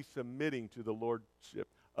lovingly submitting to the lordship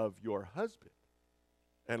of your husband.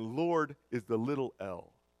 And Lord is the little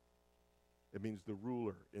L. It means the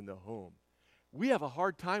ruler in the home. We have a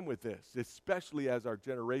hard time with this, especially as our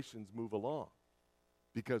generations move along,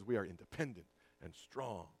 because we are independent and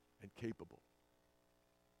strong and capable.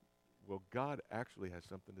 Well, God actually has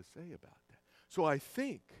something to say about that. So I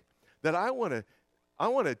think that I want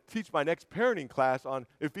to teach my next parenting class on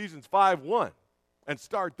Ephesians 5:1 and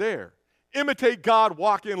start there. Imitate God,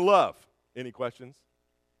 walk in love. Any questions?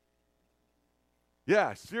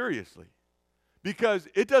 Yeah, seriously. Because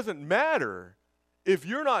it doesn't matter if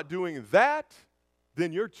you're not doing that,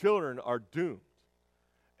 then your children are doomed.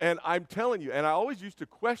 And I'm telling you, and I always used to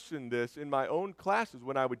question this in my own classes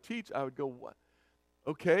when I would teach. I would go, what?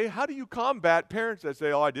 Okay, how do you combat parents that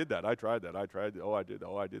say, oh, I did that, I tried that, oh, I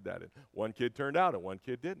did that. And one kid turned out and one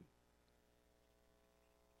kid didn't.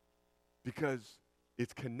 Because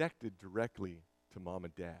it's connected directly to mom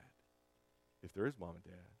and dad, if there is mom and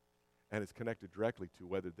dad. And it's connected directly to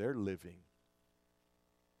whether they're living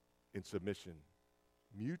in submission,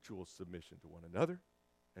 mutual submission to one another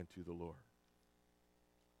and to the Lord.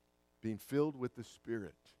 Being filled with the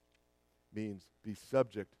Spirit means be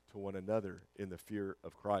subject to one another in the fear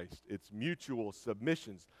of Christ. It's mutual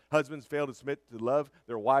submissions. Husbands fail to submit to love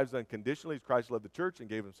their wives unconditionally as Christ loved the church and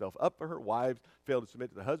gave himself up for her. Wives fail to submit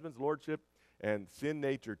to the husband's lordship, and sin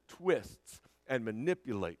nature twists and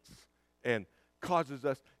manipulates and causes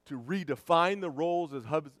us to redefine the roles as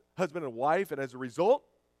husband and wife, and as a result,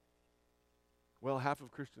 well, half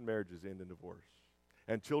of Christian marriages end in divorce.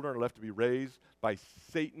 And children are left to be raised by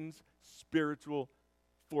Satan's spiritual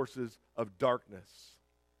forces of darkness.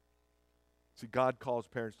 See, God calls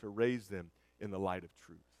parents to raise them in the light of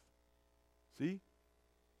truth. See?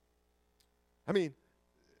 I mean,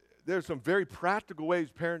 there's some very practical ways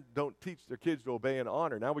parents don't teach their kids to obey and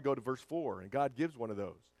honor. Now we go to verse 4, and God gives one of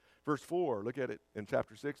those. Verse 4, look at it in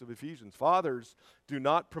chapter 6 of Ephesians. Fathers, do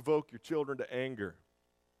not provoke your children to anger.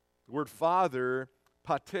 The word father,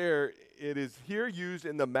 pater, it is here used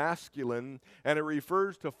in the masculine, and it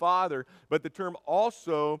refers to father, but the term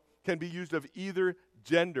also can be used of either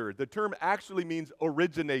gender. The term actually means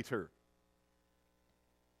originator,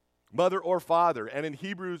 mother or father. And in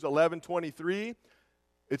Hebrews 11:23,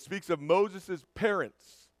 it speaks of Moses'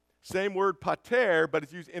 parents. Same word, pater, but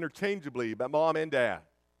it's used interchangeably by mom and dad.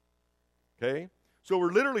 Okay? So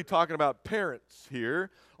we're literally talking about parents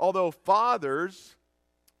here. Although fathers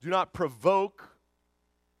do not provoke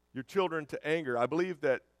your children to anger, I believe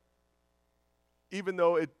that even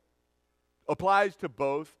though it applies to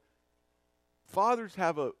both, fathers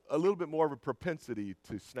have a little bit more of a propensity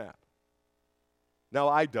to snap. Now,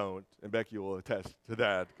 I don't, and Becky will attest to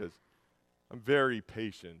that, because I'm very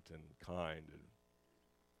patient and kind and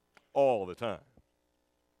all the time.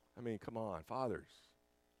 I mean, come on, fathers.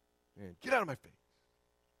 Man, get out of my face.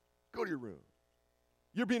 Go to your room.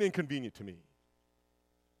 You're being inconvenient to me.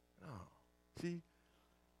 No. See,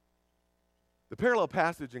 the parallel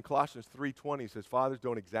passage in Colossians 3:20 says, fathers,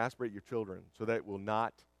 don't exasperate your children so that it will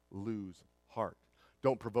not lose heart.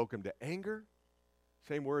 Don't provoke them to anger.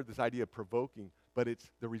 Same word, this idea of provoking, but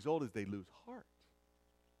the result is they lose heart.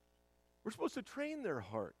 We're supposed to train their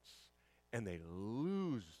hearts, and they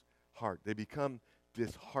lose heart. They become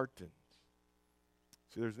disheartened.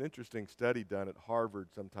 See, there's an interesting study done at Harvard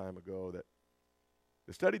some time ago that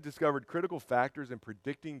the study discovered critical factors in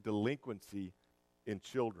predicting delinquency in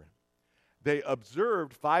children. They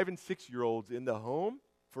observed 5- and 6-year-olds in the home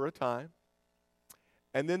for a time,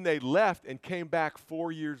 and then they left and came back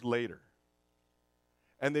 4 years later.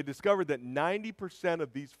 And they discovered that 90%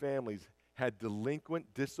 of these families had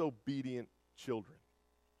delinquent, disobedient children.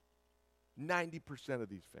 90% of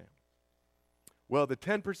these families. Well, the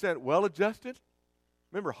 10% well-adjusted,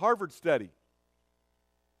 remember, Harvard study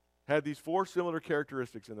had these 4 similar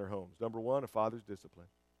characteristics in their homes. Number 1, a father's discipline.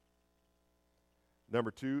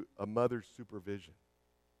 Number 2, a mother's supervision.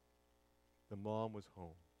 The mom was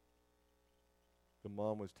home. The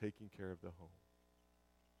mom was taking care of the home.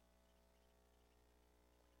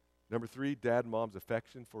 Number 3, dad and mom's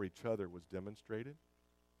affection for each other was demonstrated.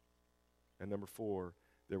 And number 4,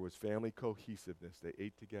 there was family cohesiveness. They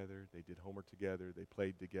ate together, they did homework together, they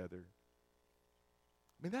played together.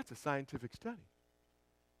 I mean, that's a scientific study.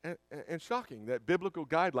 And shocking that biblical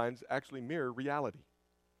guidelines actually mirror reality.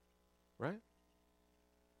 Right?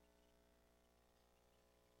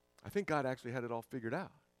 I think God actually had it all figured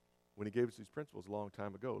out when he gave us these principles a long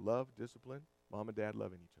time ago. Love, discipline, mom and dad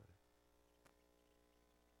loving each other.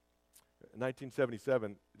 In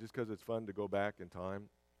 1977, just because it's fun to go back in time,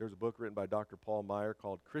 there was a book written by Dr. Paul Meyer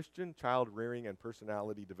called Christian Child Rearing and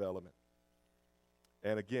Personality Development.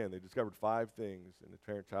 And again, they discovered 5 things in the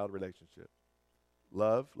parent-child relationship.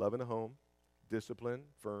 Love in the home, discipline,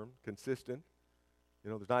 firm, consistent. You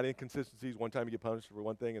know, there's not inconsistencies. One time you get punished for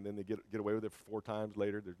one thing and then they get away with it 4 times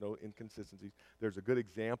later. There's no inconsistencies. There's a good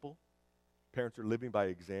example. Parents are living by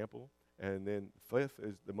example. And then 5th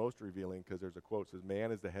is the most revealing because there's a quote that says,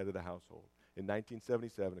 man is the head of the household. In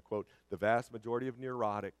 1977, a quote, the vast majority of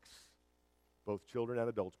neurotics, both children and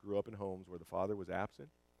adults, grew up in homes where the father was absent,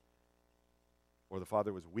 or the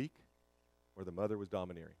father was weak, or the mother was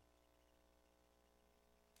domineering.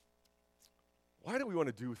 Why do we want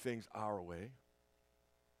to do things our way?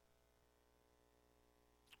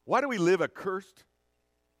 Why do we live accursed?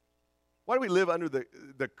 Why do we live under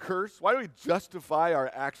the curse? Why do we justify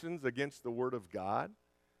our actions against the Word of God?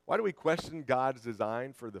 Why do we question God's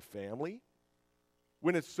design for the family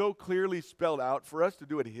when it's so clearly spelled out for us to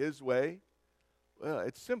do it His way? Well,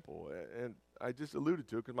 it's simple, and I just alluded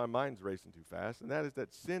to it because my mind's racing too fast, and that is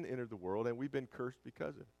that sin entered the world, and we've been cursed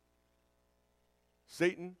because of it.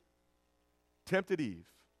 Satan tempted Eve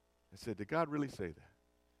and said, did God really say that?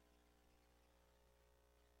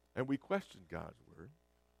 And we question God's Word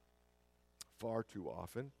far too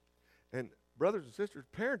often. And brothers and sisters,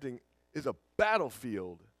 parenting is a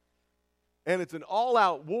battlefield. And it's an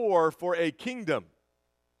all-out war for a kingdom.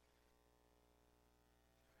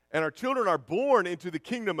 And our children are born into the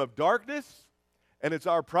kingdom of darkness. And it's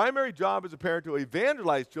our primary job as a parent to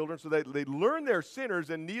evangelize children so that they learn they're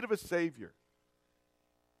sinners in need of a Savior.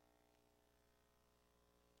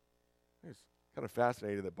 It's kind of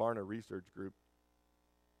fascinating that Barna Research Group,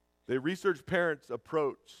 they researched parents'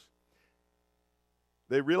 approach.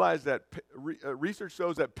 They realized that research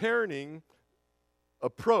shows that parenting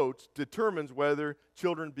approach determines whether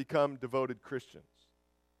children become devoted Christians.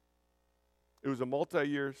 It was a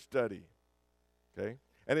multi-year study, okay?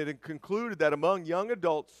 And it concluded that among young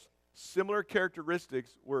adults, similar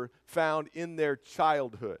characteristics were found in their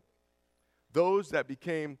childhood. Those that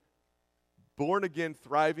became born-again,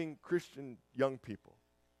 thriving Christian young people.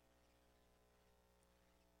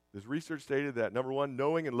 This research stated that, number 1,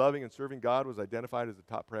 knowing and loving and serving God was identified as a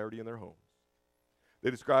top priority in their homes. They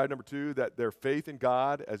describe, number 2, that their faith in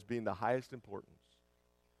God as being the highest importance.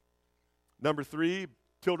 Number 3,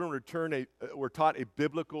 children were taught a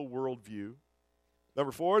biblical worldview.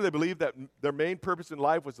 Number 4, they believed that their main purpose in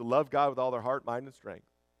life was to love God with all their heart, mind, and strength.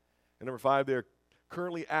 And number 5, they're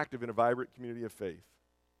currently active in a vibrant community of faith.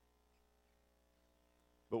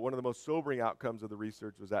 But one of the most sobering outcomes of the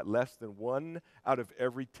research was that less than 1 out of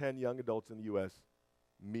every 10 young adults in the U.S.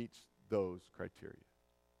 meets those criteria.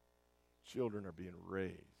 Children are being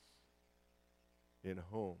raised in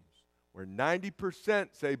homes where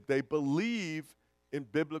 90% say they believe in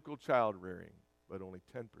biblical child rearing, but only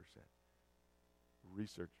 10%.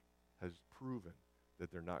 Research has proven that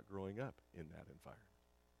they're not growing up in that environment.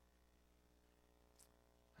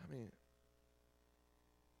 I mean,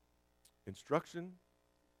 instruction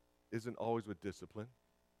isn't always with discipline.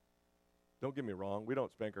 Don't get me wrong, we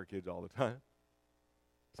don't spank our kids all the time.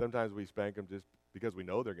 Sometimes we spank them just because we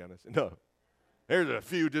know they're going to say, no, here's a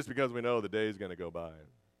few just because we know the day's going to go by.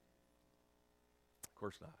 Of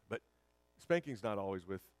course not. But spanking's not always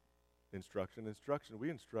with instruction. We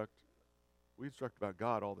instruct about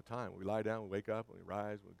God all the time. We lie down, we wake up, we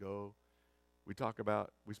rise, we go. We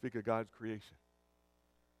speak of God's creation.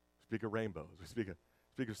 We speak of rainbows. We speak of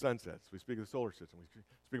sunsets. We speak of the solar system. We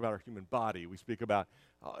speak about our human body. We speak about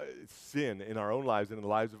sin in our own lives and in the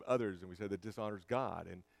lives of others. And we say that dishonors God,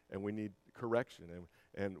 and we need correction.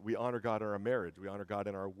 And we honor God in our marriage. We honor God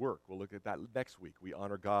in our work. We'll look at that next week. We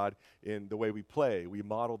honor God in the way we play. We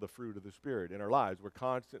model the fruit of the Spirit in our lives. We're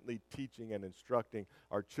constantly teaching and instructing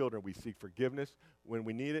our children. We seek forgiveness when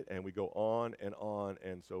we need it, and we go on,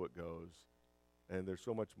 and so it goes. And there's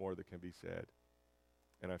so much more that can be said.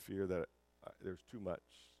 And I fear that there's too much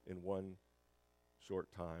in one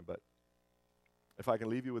short time. But if I can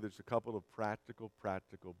leave you with just a couple of practical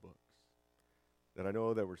books that I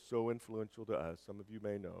know that were so influential to us. Some of you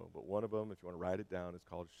may know, but one of them, if you want to write it down, is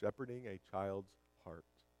called Shepherding a Child's Heart.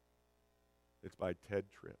 It's by Ted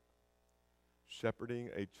Tripp. Shepherding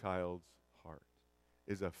a Child's Heart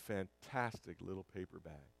is a fantastic little paper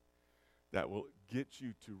bag that will get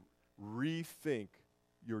you to rethink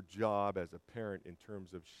your job as a parent in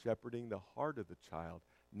terms of shepherding the heart of the child,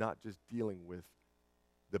 not just dealing with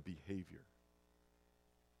the behavior.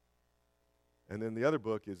 And then the other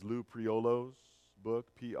book is Lou Priolo's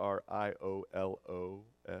book, Priollos,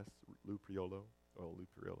 Lou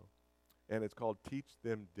Priolo. And it's called Teach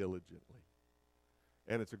Them Diligently.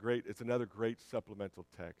 And it's another great supplemental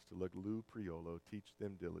text to look, Lou Priolo, Teach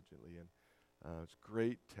Them Diligently. And it's a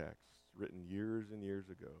great text written years and years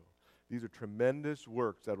ago. These are tremendous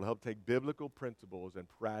works that will help take biblical principles and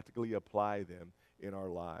practically apply them in our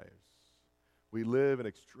lives. We live in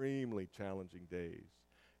extremely challenging days.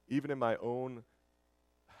 Even in my own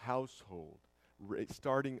household,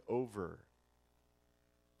 starting over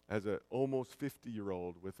as an almost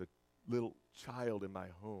 50-year-old with a little child in my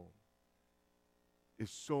home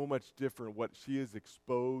is so much different what she is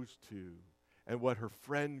exposed to and what her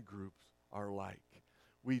friend groups are like.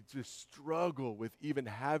 We just struggle with even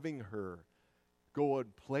having her go on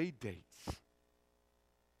play dates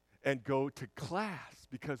and go to class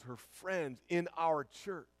because her friends in our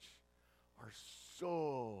church are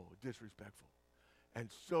so disrespectful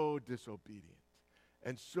and so disobedient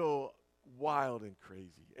and so wild and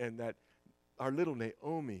crazy. And that our little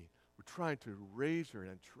Naomi, we're trying to raise her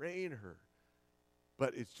and train her,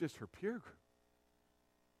 but it's just her peer group.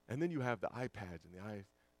 And then you have the iPads and the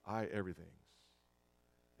everythings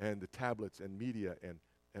and the tablets and media and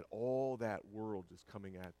all that world is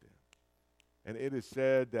coming at them. And it is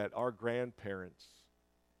said that our grandparents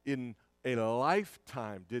in a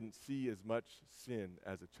lifetime didn't see as much sin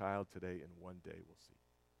as a child today in one day will see.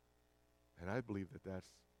 And I believe that that's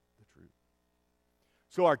the truth.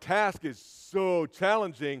 So our task is so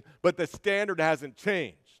challenging, but the standard hasn't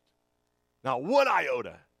changed. Not one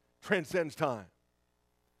iota transcends time.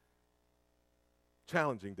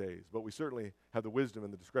 Challenging days, but we certainly have the wisdom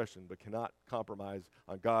and the discretion, but cannot compromise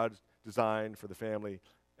on God's design for the family.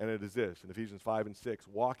 And it is this, in Ephesians 5 and 6,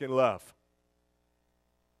 walk in love.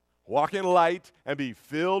 Walk in light and be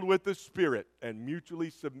filled with the Spirit and mutually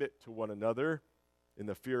submit to one another in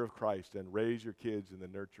the fear of Christ and raise your kids in the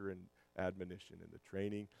nurture and admonition and the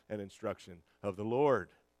training and instruction of the Lord.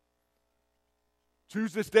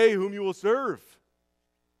 Choose this day whom you will serve.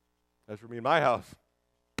 As for me and my house,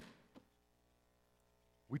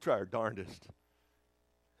 we try our darndest.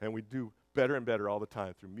 And we do better and better all the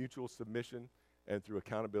time through mutual submission and through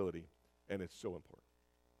accountability. And it's so important.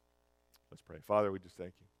 Let's pray. Father, we just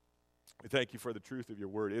thank you. We thank you for the truth of your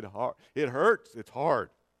word. It hurts. It's hard.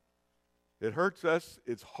 It hurts us.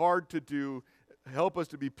 It's hard to do. Help us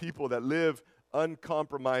to be people that live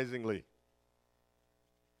uncompromisingly.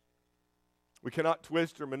 We cannot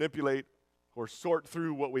twist or manipulate or sort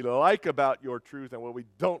through what we like about your truth and what we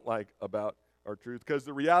don't like about our truth. Because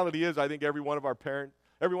the reality is, I think every one of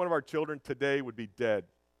our children today would be dead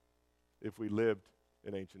if we lived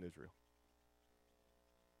in ancient Israel.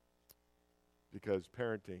 Because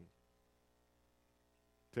parenting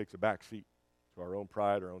takes a back seat to our own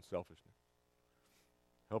pride, our own selfishness.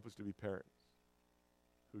 Help us to be parents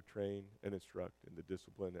who train and instruct in the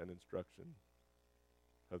discipline and instruction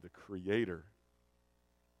of the Creator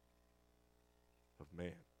of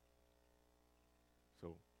man.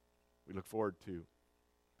 So we look forward to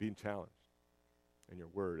being challenged in your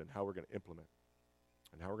word and how we're going to implement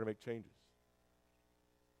and how we're going to make changes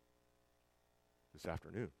this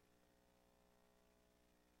afternoon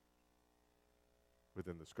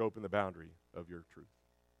within the scope and the boundary of your truth.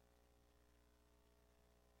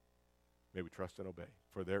 May we trust and obey,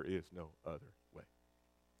 for there is no other way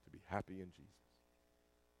to be happy in Jesus.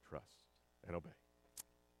 Trust and obey.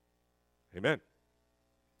 Amen.